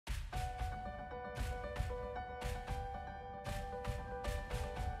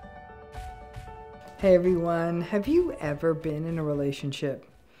Hey everyone, have you ever been in a relationship?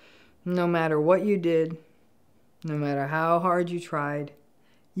 No matter what you did, no matter how hard you tried,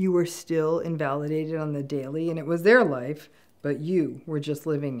 you were still invalidated on the daily, and it was their life, but you were just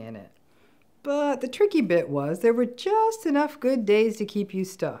living in it. But the tricky bit was there were just enough good days to keep you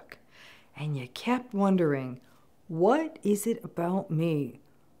stuck. And you kept wondering, what is it about me?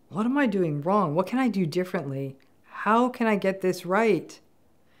 What am I doing wrong? What can I do differently? How can I get this right?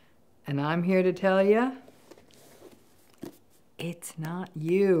 And I'm here to tell you, it's not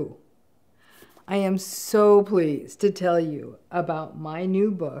you. I am so pleased to tell you about my new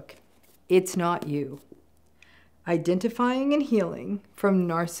book, It's Not You, Identifying and Healing from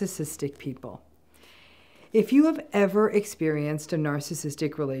Narcissistic People. If you have ever experienced a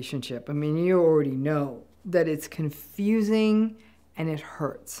narcissistic relationship, I mean, you already know that it's confusing and it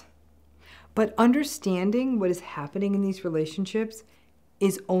hurts. But understanding what is happening in these relationships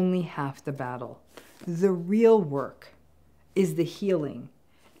is only half the battle. The real work is the healing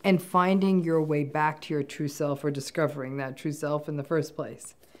and finding your way back to your true self, or discovering that true self in the first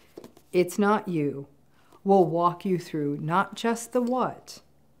place. It's Not You will walk you through not just the what,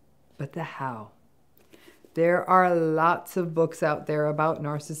 but the how. There are lots of books out there about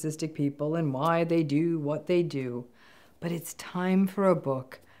narcissistic people and why they do what they do, but it's time for a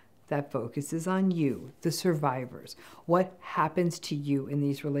book that focuses on you, the survivors, what happens to you in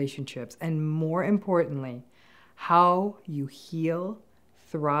these relationships, and more importantly, how you heal,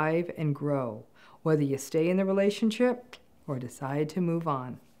 thrive, and grow, whether you stay in the relationship or decide to move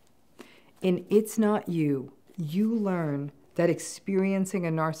on. In It's Not You, you learn that experiencing a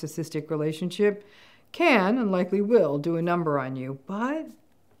narcissistic relationship can, and likely will, do a number on you, but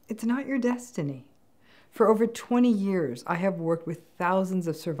it's not your destiny. For over 20 years, I have worked with thousands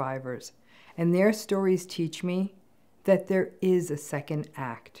of survivors, and their stories teach me that there is a second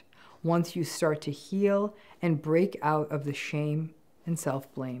act once you start to heal and break out of the shame and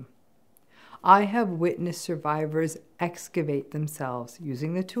self-blame. I have witnessed survivors excavate themselves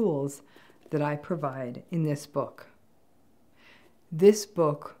using the tools that I provide in this book. This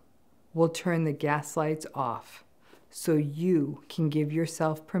book will turn the gaslights off so you can give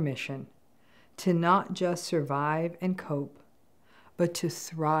yourself permission to not just survive and cope, but to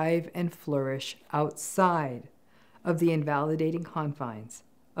thrive and flourish outside of the invalidating confines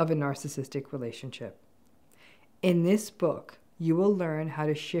of a narcissistic relationship. In this book, you will learn how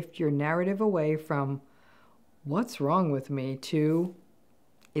to shift your narrative away from "what's wrong with me" to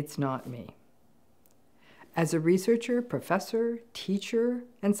 "it's not me." As a researcher, professor, teacher,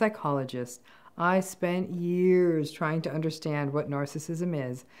 and psychologist, I spent years trying to understand what narcissism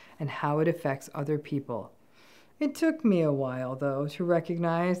is and how it affects other people. It took me a while, though, to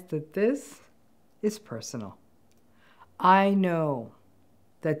recognize that this is personal. I know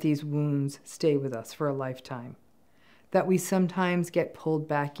that these wounds stay with us for a lifetime, that we sometimes get pulled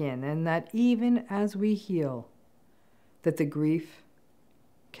back in, and that even as we heal, that the grief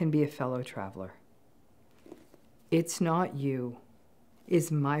can be a fellow traveler. It's Not You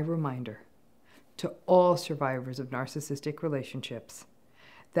is my reminder to all survivors of narcissistic relationships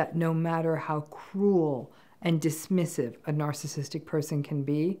that no matter how cruel and dismissive a narcissistic person can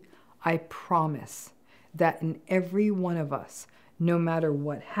be, I promise that in every one of us, no matter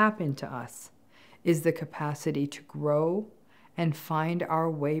what happened to us, is the capacity to grow and find our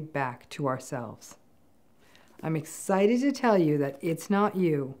way back to ourselves. I'm excited to tell you that It's Not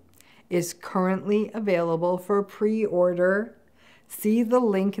You is currently available for pre-order. See the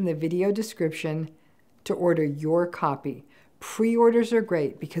link in the video description to order your copy. Pre-orders are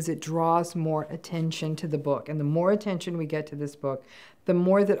great because it draws more attention to the book. And the more attention we get to this book, the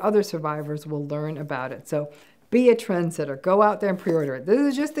more that other survivors will learn about it. So be a trendsetter. Go out there and pre-order it. This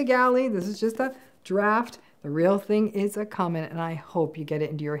is just a galley. This is just a draft. The real thing is a comment, and I hope you get it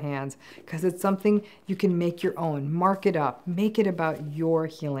into your hands because it's something you can make your own. Mark it up. Make it about your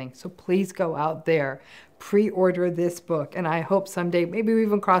healing. So please go out there, pre-order this book, and I hope someday maybe we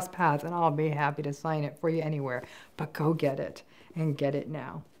even cross paths, and I'll be happy to sign it for you anywhere. But go get it, and get it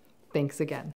now. Thanks again.